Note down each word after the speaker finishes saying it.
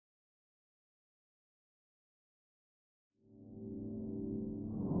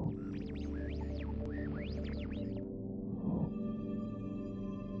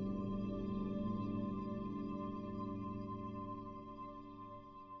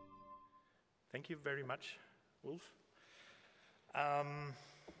Thank you very much, Wolf.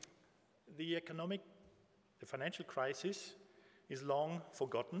 The financial crisis is long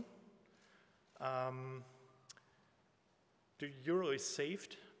forgotten. The euro is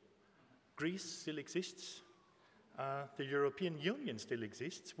saved. Greece still exists. The European Union still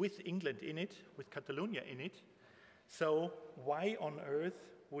exists, with England in it, with Catalonia in it. So why on earth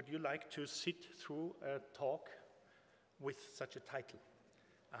would you like to sit through a talk with such a title?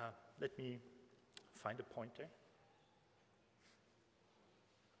 Let me find a pointer.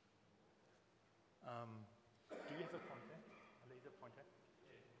 Do you have a pointer? A laser pointer?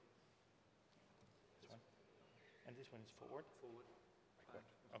 This one? And this one is forward? Forward. Backward.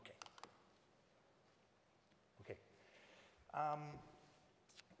 Okay. Okay.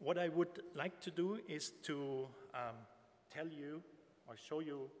 What I would like to do is to tell you or show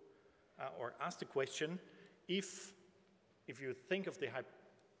you or ask the question, if you think of the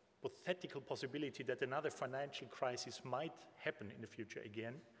hypothetical possibility that another financial crisis might happen in the future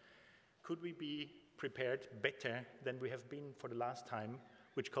again, could we be prepared better than we have been for the last time,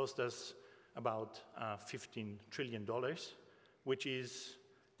 which cost us about $15 trillion, which is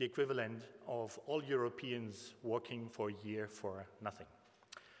the equivalent of all Europeans working for a year for nothing.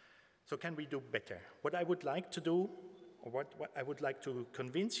 So can we do better? What I would like to do, or what I would like to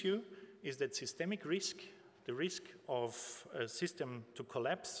convince you, is that systemic risk, the risk of a system to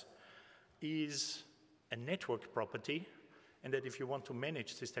collapse, is a network property, and that if you want to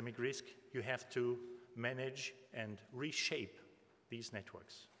manage systemic risk, you have to manage and reshape these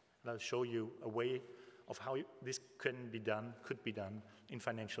networks. And I'll show you a way of how this could be done in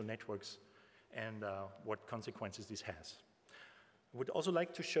financial networks, and what consequences this has. I would also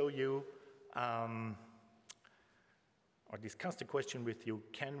like to show you, or discuss the question with you,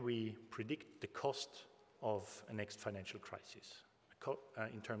 can we predict the cost of a next financial crisis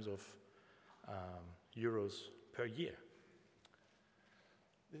in terms of euros per year?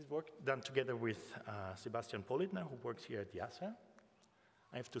 This is work done together with Sebastian Politner, who works here at IASA.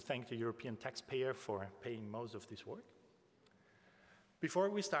 I have to thank the European taxpayer for paying most of this work. Before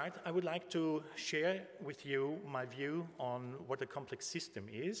we start, I would like to share with you my view on what a complex system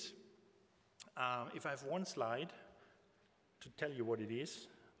is. If I have one slide to tell you what it is,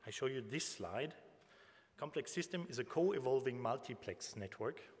 I show you this slide. Complex system is a co-evolving multiplex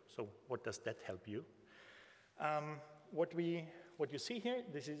network. So what does that help you? What you see here,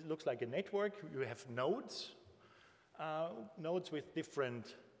 looks like a network. You have nodes, nodes with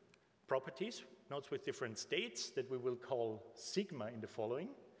different properties, nodes with different states that we will call sigma in the following.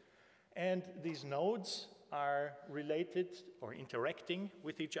 And these nodes are related or interacting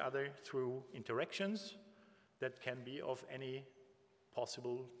with each other through interactions that can be of any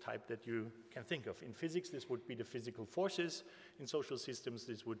possible type that you can think of. In physics, this would be the physical forces. In social systems,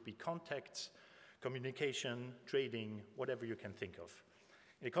 this would be contacts, communication, trading, whatever you can think of.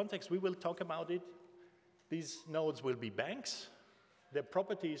 In the context we will talk about it, these nodes will be banks. Their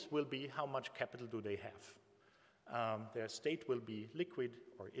properties will be how much capital do they have. Their state will be liquid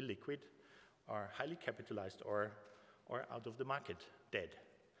or illiquid, or highly capitalized, or out of the market, dead.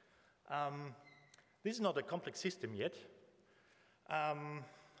 This is not a complex system yet.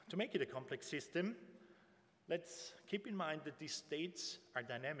 To make it a complex system, let's keep in mind that these states are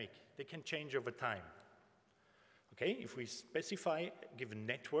dynamic. They can change over time. Okay, if we specify a given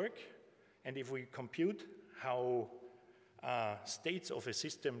network, and if we compute how states of a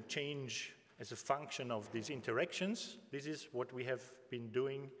system change as a function of these interactions, this is what we have been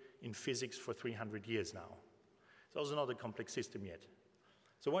doing in physics for 300 years now. It's also not a complex system yet.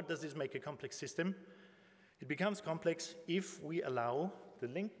 So what does this make a complex system? It becomes complex if we allow the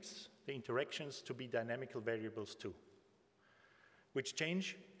links, the interactions, to be dynamical variables too, which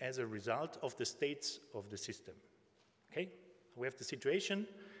change as a result of the states of the system. Okay? We have the situation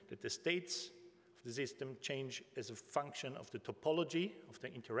that the states of the system change as a function of the topology of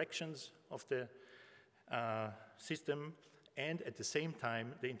the interactions of the system, and at the same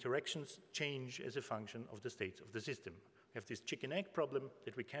time, the interactions change as a function of the states of the system. We have this chicken-egg problem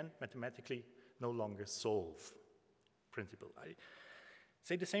that we can mathematically no longer solve. Principle. I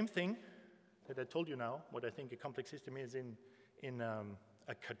say the same thing that I told you now, what I think a complex system is in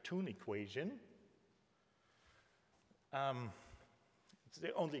a cartoon equation. It's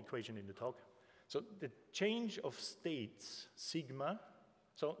the only equation in the talk. So the change of states, sigma,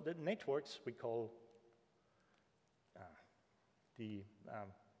 so the networks we call the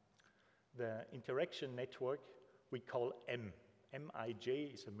interaction network we call M.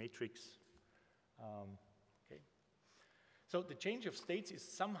 Mij is a matrix. Okay. So the change of states is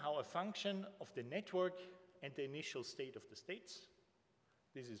somehow a function of the network and the initial state of the states.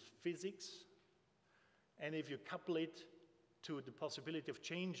 This is physics. And if you couple it to the possibility of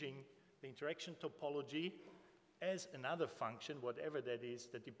changing the interaction topology as another function, whatever that is,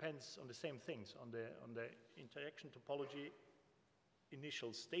 that depends on the same things, on the interaction topology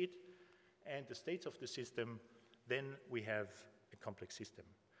initial state and the states of the system, then we have a complex system.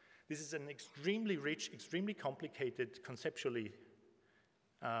 This is an extremely rich, extremely complicated conceptual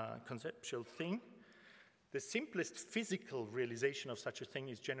thing. The simplest physical realization of such a thing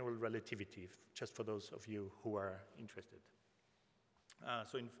is general relativity, just for those of you who are interested.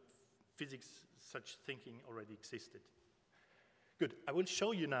 So in physics, such thinking already existed. Good. I will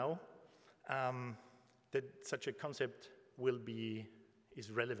show you now that such a concept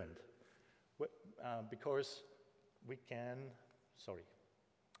is relevant because we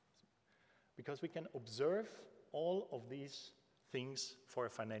can observe all of these things for a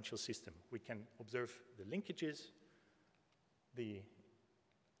financial system. We can observe the linkages, we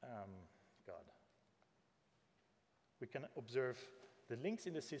can observe the links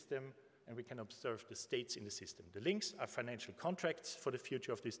in the system, and we can observe the states in the system. The links are financial contracts for the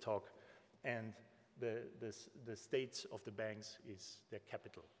future of this talk, and the states of the banks is their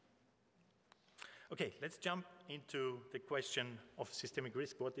capital. Okay, let's jump into the question of systemic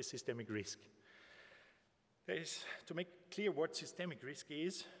risk. What is systemic risk? To make clear what systemic risk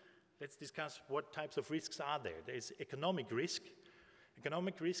is, let's discuss what types of risks are there. There is economic risk.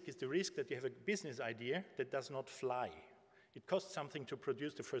 Economic risk is the risk that you have a business idea that does not fly. It costs something to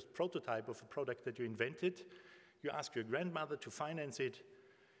produce the first prototype of a product that you invented. You ask your grandmother to finance it.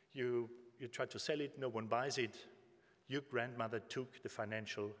 You try to sell it. No one buys it. Your grandmother took the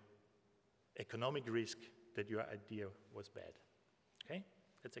financial economic risk that your idea was bad. Okay?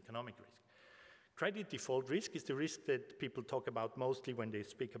 That's economic risk. Credit default risk is the risk that people talk about mostly when they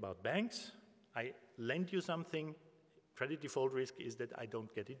speak about banks. I lend you something. Credit default risk is that I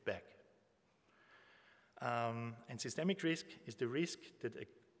don't get it back. And systemic risk is the risk that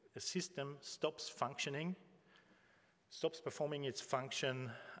a system stops functioning, stops performing its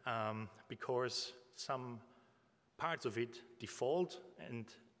function because some parts of it default, and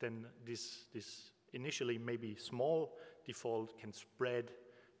then this initially maybe small default can spread,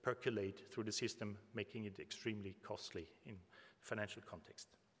 percolate through the system, making it extremely costly in financial context.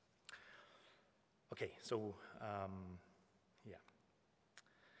 Okay, so yeah.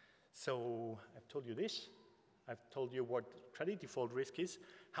 So I've told you this. I've told you what credit default risk is.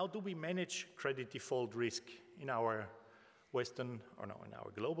 How do we manage credit default risk in our Western, or no, in our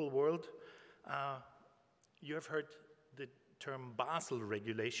global world? You have heard the term Basel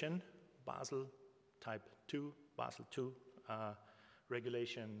regulation. Basel type 2, Basel II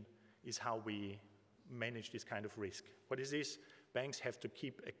regulation is how we manage this kind of risk. What is this? Banks have to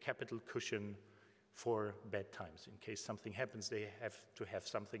keep a capital cushion for bad times. In case something happens, they have to have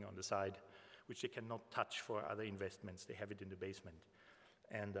something on the side which they cannot touch for other investments. They have it in the basement.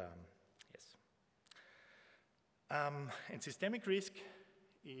 And yes. And systemic risk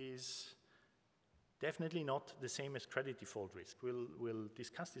is definitely not the same as credit default risk. We'll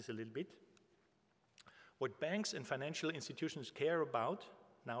discuss this a little bit. What banks and financial institutions care about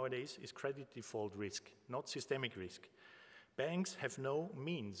nowadays is credit default risk, not systemic risk. Banks have no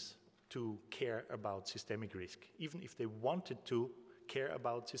means to care about systemic risk. Even if they wanted to care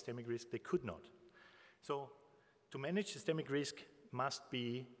about systemic risk, they could not. So to manage systemic risk must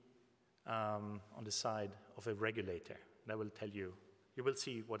be on the side of a regulator. And I will tell you, you will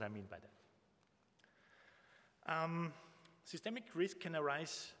see what I mean by that. Systemic risk can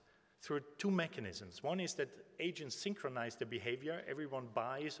arise through two mechanisms. One is that agents synchronize the behavior. Everyone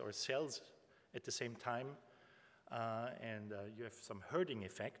buys or sells at the same time, and you have some herding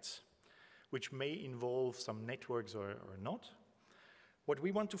effects, which may involve some networks or not. What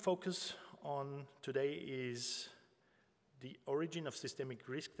we want to focus on today is the origin of systemic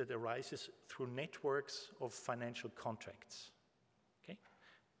risk that arises through networks of financial contracts. Okay?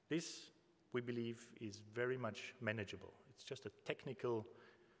 This, we believe, is very much manageable. It's just a technical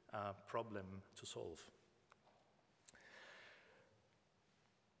problem to solve.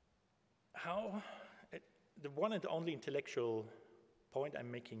 The one and only intellectual point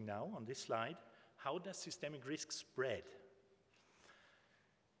I'm making now on this slide, how does systemic risk spread?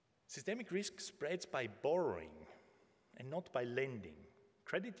 Systemic risk spreads by borrowing and not by lending.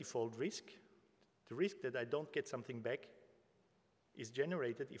 Credit default risk, the risk that I don't get something back, is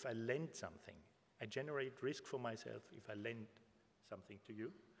generated if I lend something. I generate risk for myself if I lend something to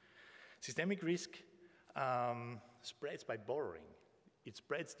you. Systemic risk spreads by borrowing. It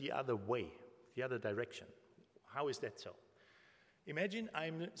spreads the other way, the other direction. How is that so? Imagine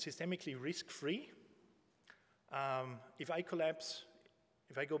I'm systemically risk-free. If I collapse,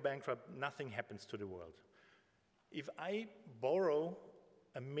 if I go bankrupt, nothing happens to the world. if I borrow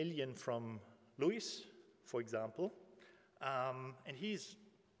 $1 million from Louis, for example, and he's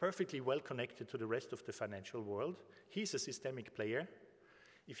perfectly well connected to the rest of the financial world, he's a systemic player.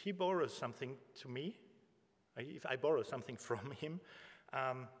 If he borrows something to me, if I borrow something from him,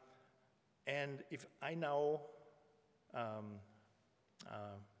 and if I now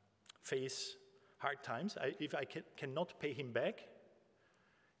face hard times, if I cannot pay him back,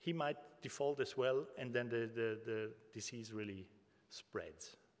 he might default as well, and then the disease really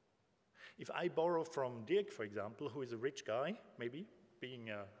spreads. If I borrow from Dirk, for example, who is a rich guy, maybe, being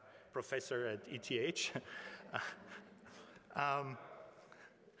a professor at ETH,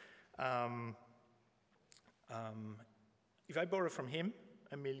 if I borrow from him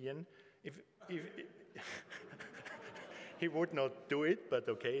 $1 million, if he would not do it, but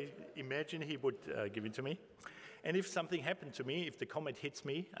okay, imagine he would give it to me. And if something happened to me, if the comet hits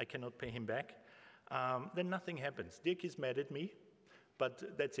me, I cannot pay him back, then nothing happens. Dirk is mad at me,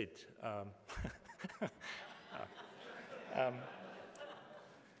 but that's it.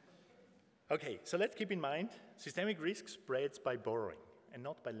 Okay, so let's keep in mind, systemic risk spreads by borrowing and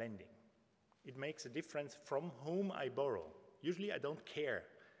not by lending. It makes a difference from whom I borrow. Usually I don't care.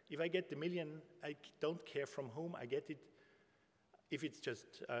 If I get the $1 million, I don't care from whom I get it, if it's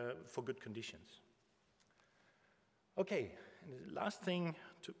just for good conditions. Okay, and the last thing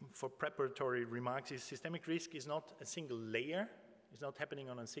for preparatory remarks is systemic risk is not a single layer. It's not happening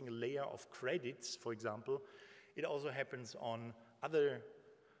on a single layer of credits, for example. It also happens on other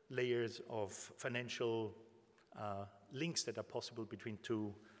layers of financial links that are possible between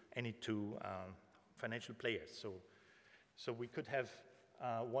any two financial players. So we could have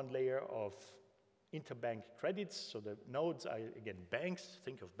one layer of interbank credits. So the nodes are, again, banks.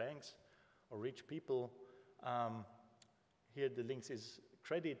 Think of banks or rich people. Here the links is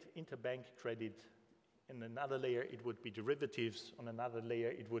credit, interbank credit. In another layer, it would be derivatives. On another layer,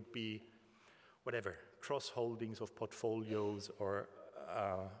 it would be whatever, cross-holdings of portfolios or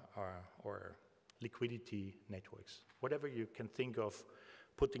liquidity networks. Whatever you can think of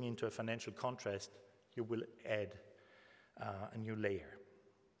putting into a financial contrast, you will add a new layer.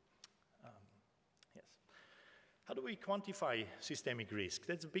 Yes. How do we quantify systemic risk?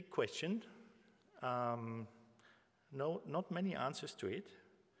 That's a big question. No, not many answers to it.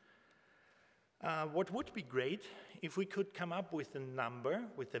 What would be great if we could come up with a number,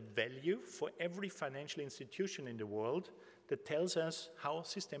 with a value for every financial institution in the world that tells us how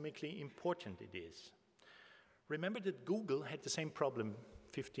systemically important it is. Remember that Google had the same problem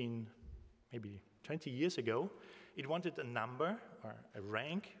 15, maybe 20 years ago. It wanted a number or a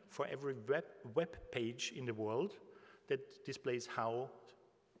rank for every web page in the world that displays how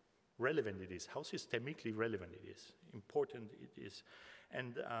relevant it is, how systemically relevant it is, important it is.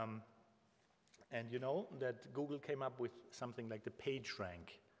 And you know that Google came up with something like the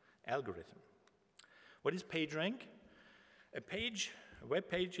PageRank algorithm. What is PageRank? A web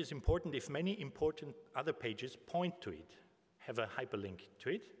page is important if many important other pages point to it, have a hyperlink to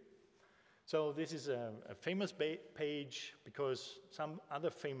it. So this is a famous page because some other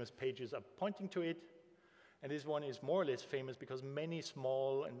famous pages are pointing to it. And this one is more or less famous because many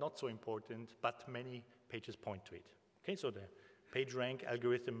small and not so important, but many pages point to it. Okay, so the PageRank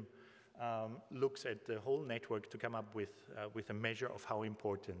algorithm looks at the whole network to come up with a measure of how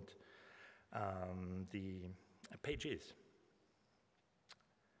important the page is.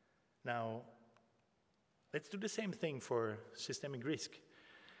 Now, let's do the same thing for systemic risk.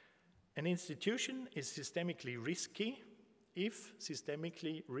 An institution is systemically risky if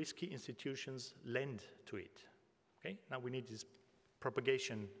systemically risky institutions lend to it. Okay? Now we need this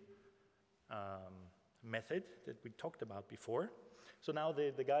propagation method that we talked about before. So now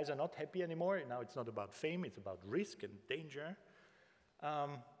the guys are not happy anymore. Now it's not about fame, it's about risk and danger.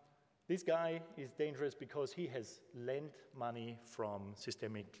 This guy is dangerous because he has lent money from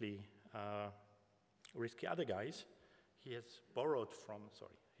systemically risky other guys. He has borrowed from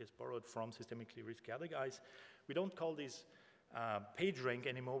systemically risky other guys. We don't call this PageRank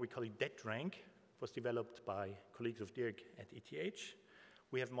anymore, we call it DebtRank. It was developed by colleagues of Dirk at ETH.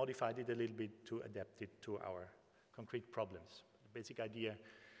 We have modified it a little bit to adapt it to our concrete problems. The basic idea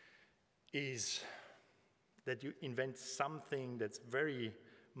is that you invent something that's very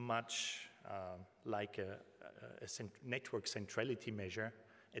much like a network centrality measure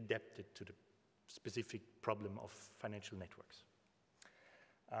adapted to the specific problem of financial networks.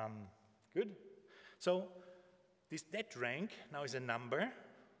 Good. So this debt rank now is a number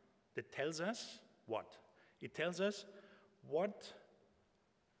that tells us what? It tells us what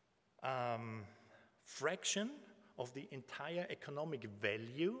fraction of the entire economic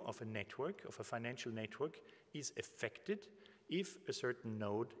value of a network, of a financial network, is affected if a certain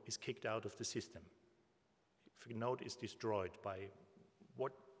node is kicked out of the system, if a node is destroyed by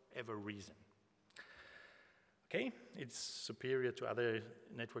whatever reason. Okay, it's superior to other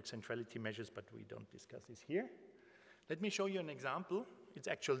network centrality measures, but we don't discuss this here. Let me show you an example. It's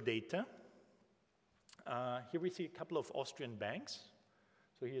actual data. Here we see a couple of Austrian banks.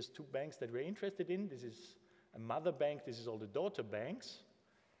 So here's two banks that we're interested in. This is a mother bank. This is all the daughter banks.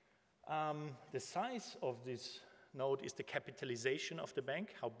 The size of this node is the capitalization of the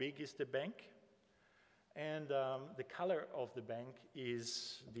bank. How big is the bank? And the color of the bank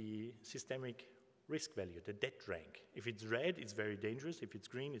is the systemic risk value, the debt rank. If it's red, it's very dangerous. If it's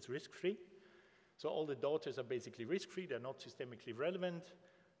green, it's risk-free. So all the daughters are basically risk-free. They're not systemically relevant.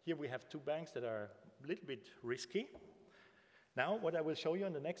 Here we have two banks that are a little bit risky. Now, what I will show you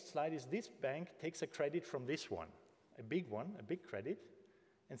on the next slide is this bank takes a credit from this one, a big credit,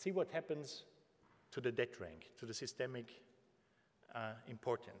 and see what happens to the debt rank, to the systemic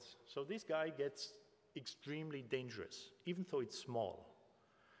importance. So this guy gets extremely dangerous, even though it's small.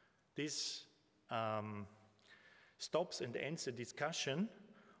 This stops and ends the discussion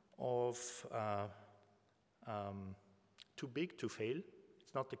of too big to fail.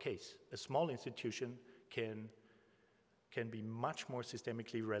 It's not the case. A small institution can be much more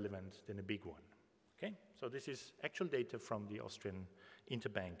systemically relevant than a big one. Okay? So this is actual data from the Austrian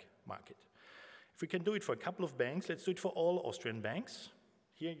interbank market. If we can do it for a couple of banks, let's do it for all Austrian banks.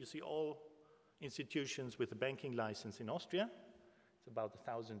 Here you see all institutions with a banking license in Austria. It's about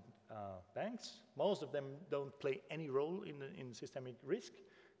 1,000 banks. Most of them don't play any role in systemic risk.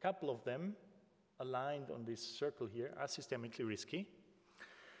 A couple of them, aligned on this circle here, are systemically risky.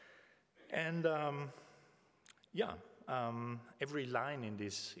 And every line in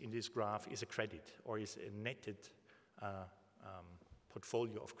this graph is a credit or is a netted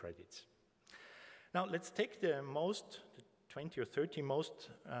portfolio of credits. Now let's take the 20 or 30 most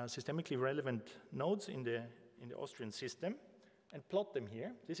systemically relevant nodes in the Austrian system and plot them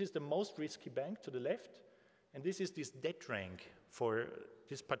here. This is the most risky bank to the left, and this is this debt rank for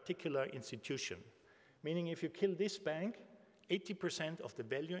this particular institution. Meaning if you kill this bank, 80% of the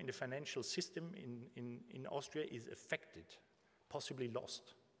value in the financial system in Austria is affected, possibly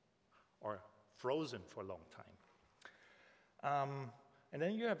lost, or frozen for a long time. And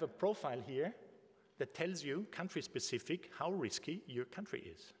then you have a profile here that tells you, country-specific, how risky your country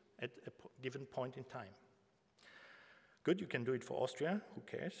is at a given point in time. Good, you can do it for Austria, who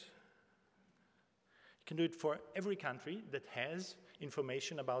cares? You can do it for every country that has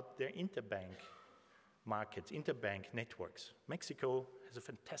information about their interbank markets, interbank networks. Mexico has a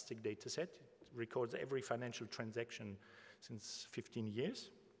fantastic data set. It records every financial transaction since 15 years.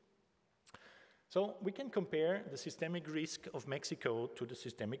 So we can compare the systemic risk of Mexico to the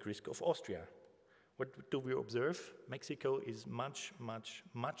systemic risk of Austria. What do we observe? Mexico is much, much,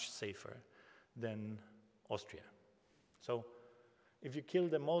 much safer than Austria. So if you kill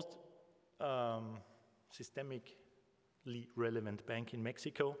the most systemically relevant bank in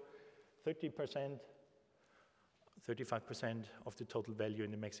Mexico, 30%, 35% of the total value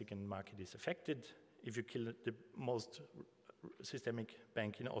in the Mexican market is affected. If you kill the most systemic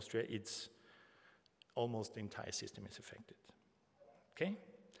bank in Austria, it's almost the entire system is affected. Okay?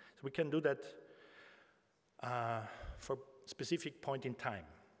 So we can do that for a specific point in time.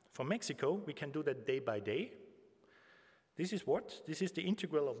 For Mexico, we can do that day by day. This is what? This is the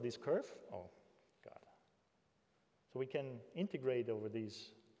integral of this curve. Oh, God. So we can integrate over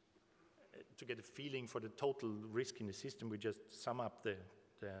these to get a feeling for the total risk in the system. We just sum up the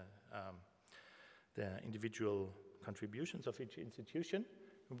individual contributions of each institution.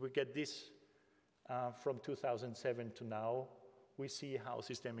 And we get this from 2007 to now. We see how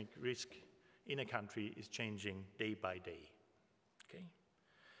systemic risk in a country is changing day by day. Okay?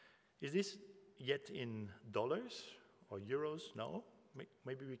 Is this yet in dollars or euros? No.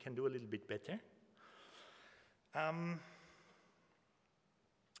 Maybe we can do a little bit better.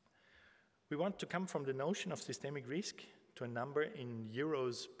 We want to come from the notion of systemic risk to a number in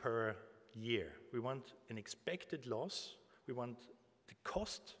euros per year. We want an expected loss. We want the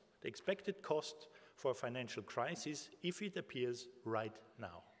cost, the expected cost for a financial crisis if it appears right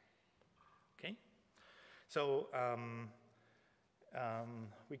now. Okay? So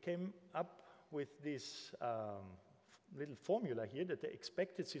we came up with this little formula here that the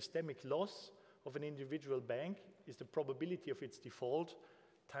expected systemic loss of an individual bank is the probability of its default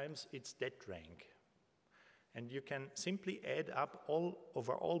times its debt rank. And you can simply add up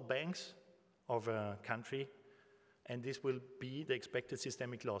over all banks of a country, and this will be the expected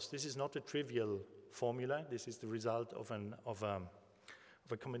systemic loss. This is not a trivial formula. This is the result of a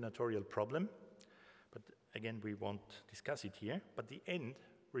combinatorial problem. But again, we won't discuss it here. But the end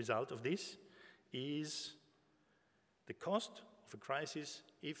result of this is the cost of a crisis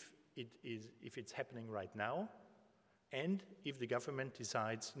if it's happening right now, and if the government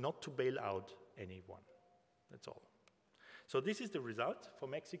decides not to bail out anyone. That's all. So this is the result for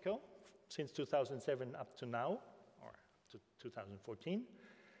Mexico since 2007 up to now, or to 2014.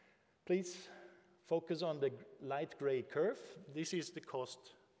 Please focus on the light gray curve. This is the cost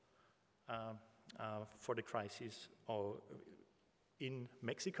for the crisis in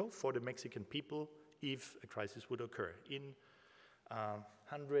Mexico, for the Mexican people, if a crisis would occur, in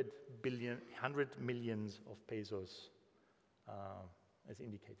 100 millions of pesos, as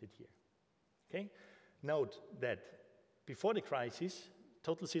indicated here. Okay? Note that before the crisis,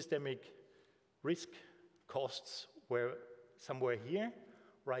 total systemic risk costs were somewhere here.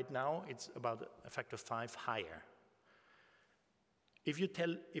 Right now, it's about a factor 5 higher.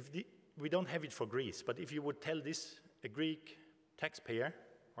 We don't have it for Greece, but if you would tell a Greek taxpayer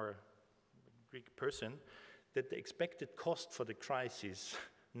or a Greek person that the expected cost for the crisis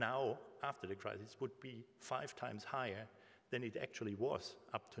now, after the crisis, would be 5 times higher than it actually was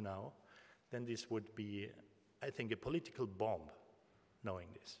up to now, then this would be, I think, a political bomb, knowing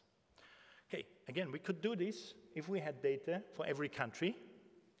this. Okay, again, we could do this if we had data for every country,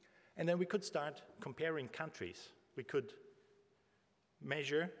 and then we could start comparing countries. We could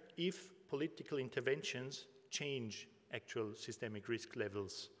measure if political interventions change actual systemic risk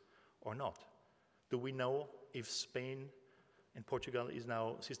levels or not. Do we know if Spain and Portugal is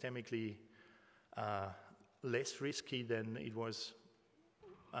now systemically less risky than it was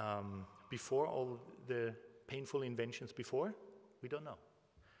before all the painful inventions before? We don't know.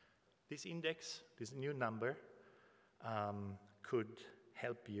 This index, this new number, could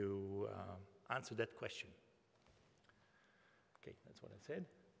help you answer that question. Okay, that's what I said.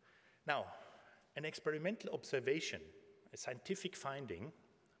 Now, an experimental observation, a scientific finding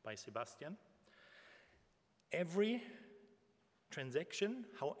by Sebastian. Every transaction,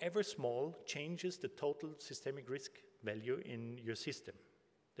 however small, changes the total systemic risk value in your system.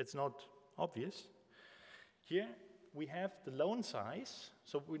 That's not obvious. Here we have the loan size.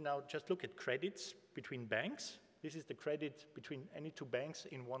 So we now just look at credits between banks. This is the credit between any two banks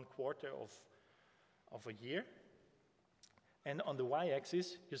in 1 quarter of a year. And on the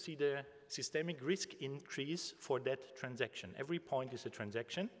y-axis, you see the systemic risk increase for that transaction. Every point is a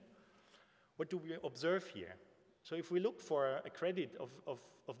transaction. What do we observe here? So if we look for a credit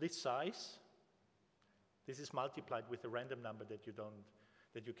of this size, this is multiplied with a random number that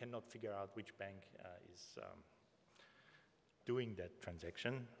you cannot figure out which bank is doing that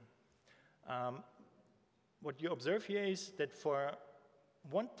transaction. What you observe here is that for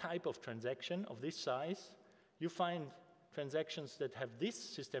one type of transaction of this size, you find transactions that have this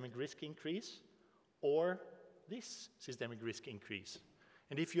systemic risk increase or this systemic risk increase.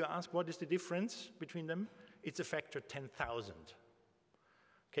 And if you ask what is the difference between them, it's a factor 10,000.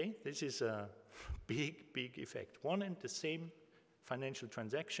 Okay, this is a big, big effect. One and the same financial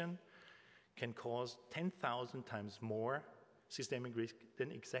transaction can cause 10,000 times more systemic risk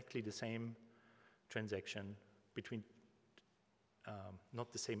than exactly the same transaction between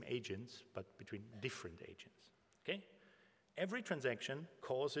not the same agents, but between different agents. Okay? Every transaction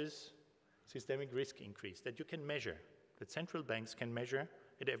causes systemic risk increase that you can measure, that central banks can measure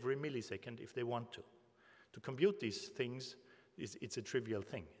at every millisecond if they want to. To compute these things, it's a trivial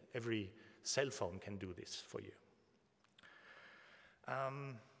thing. Every cell phone can do this for you.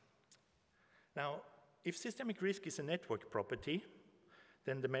 Now, if systemic risk is a network property,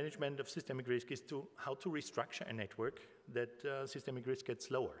 then the management of systemic risk is how to restructure a network that systemic risk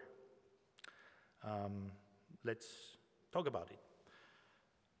gets lower. Let's talk about it.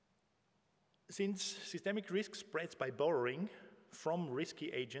 Since systemic risk spreads by borrowing from risky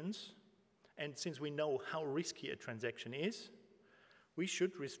agents, and since we know how risky a transaction is, we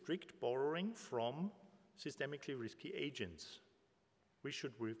should restrict borrowing from systemically risky agents. We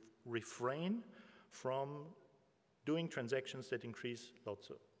should refrain from doing transactions that increase lots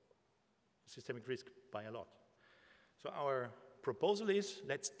of systemic risk by a lot. So our proposal is,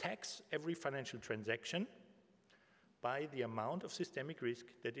 let's tax every financial transaction by the amount of systemic risk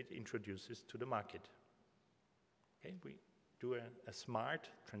that it introduces to the market. Okay, we do a smart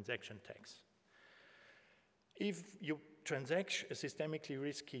transaction tax. If you transact a systemically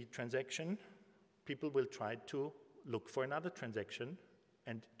risky transaction, people will try to look for another transaction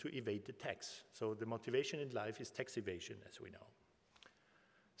and to evade the tax. So the motivation in life is tax evasion, as we know.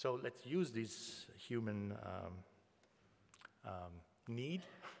 So let's use this human need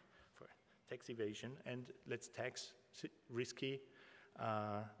for tax evasion, and let's tax risky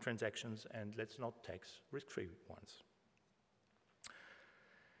transactions, and let's not tax risk-free ones.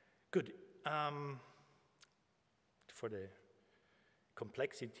 Good. For the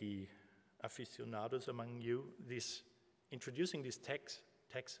complexity aficionados among you, introducing this tax,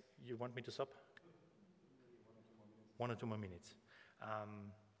 you want me to stop? 1 or 2 more minutes.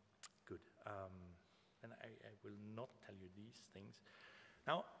 Good. And I will not tell you these things.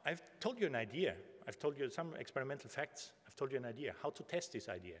 Now, I've told you an idea. I've told you some experimental facts. I've told you an idea how to test this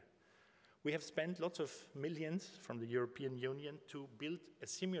idea. We have spent lots of millions from the European Union to build a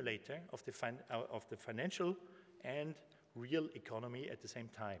simulator of the financial and real economy at the same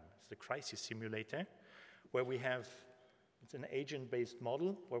time. It's the crisis simulator, where we have, it's an agent-based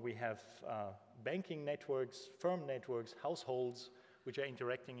model, where we have banking networks, firm networks, households, which are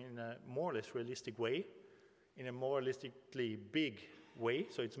interacting in a more or less realistic way, in a more realistically big way.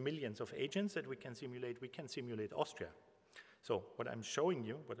 So it's millions of agents that we can simulate. We can simulate Austria. So what I'm showing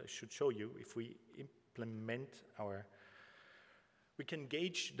you, what I should show you, if we implement we can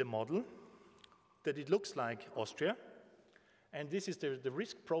gauge the model that it looks like Austria. And this is the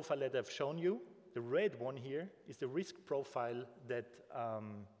risk profile that I've shown you. The red one here is the risk profile that,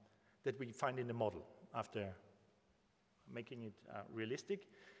 that we find in the model after making it realistic.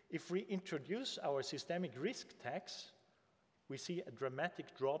 If we introduce our systemic risk tax, we see a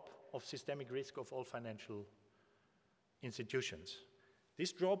dramatic drop of systemic risk of all financial institutions.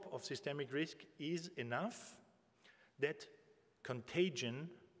 This drop of systemic risk is enough that contagion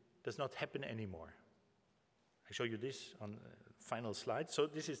does not happen anymore. I show you this on the final slide. So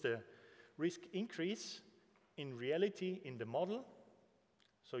this is the risk increase in reality in the model.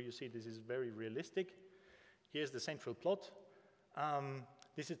 So you see this is very realistic. Here's the central plot.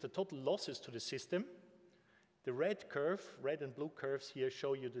 This is the total losses to the system. The red curve, red and blue curves here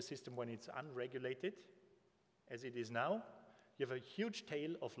show you the system when it's unregulated, as it is now. You have a huge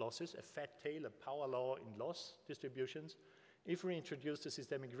tail of losses, a fat tail, a power law in loss distributions. If we introduce the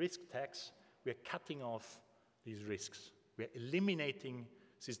systemic risk tax, we are cutting off these risks. We are eliminating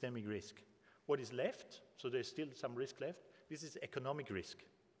systemic risk. What is left, so there's still some risk left, this is economic risk,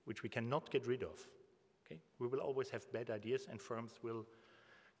 which we cannot get rid of. Okay? We will always have bad ideas and firms will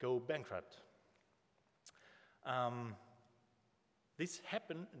go bankrupt. This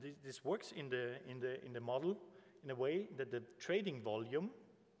works in the model in a way that the trading volume,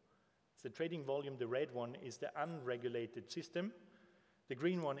 the red one is the unregulated system, the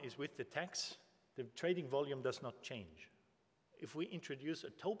green one is with the tax, the trading volume does not change. If we introduce a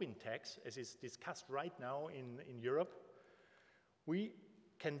Tobin tax, as is discussed right now in Europe, we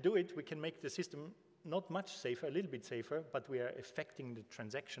can do it, we can make the system not much safer, a little bit safer, but we are affecting the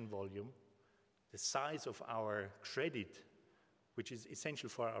transaction volume, the size of our credit, which is essential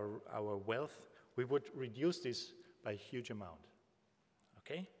for our wealth. We would reduce this by a huge amount,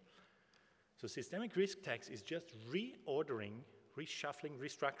 okay? So systemic risk tax is just reordering, reshuffling,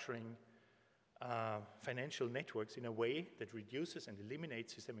 restructuring financial networks in a way that reduces and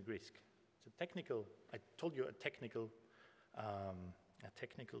eliminates systemic risk. It's a technical, I told you a technical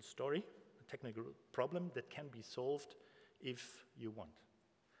story, a technical problem that can be solved if you want.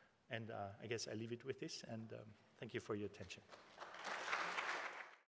 And I guess I leave it with this, and thank you for your attention.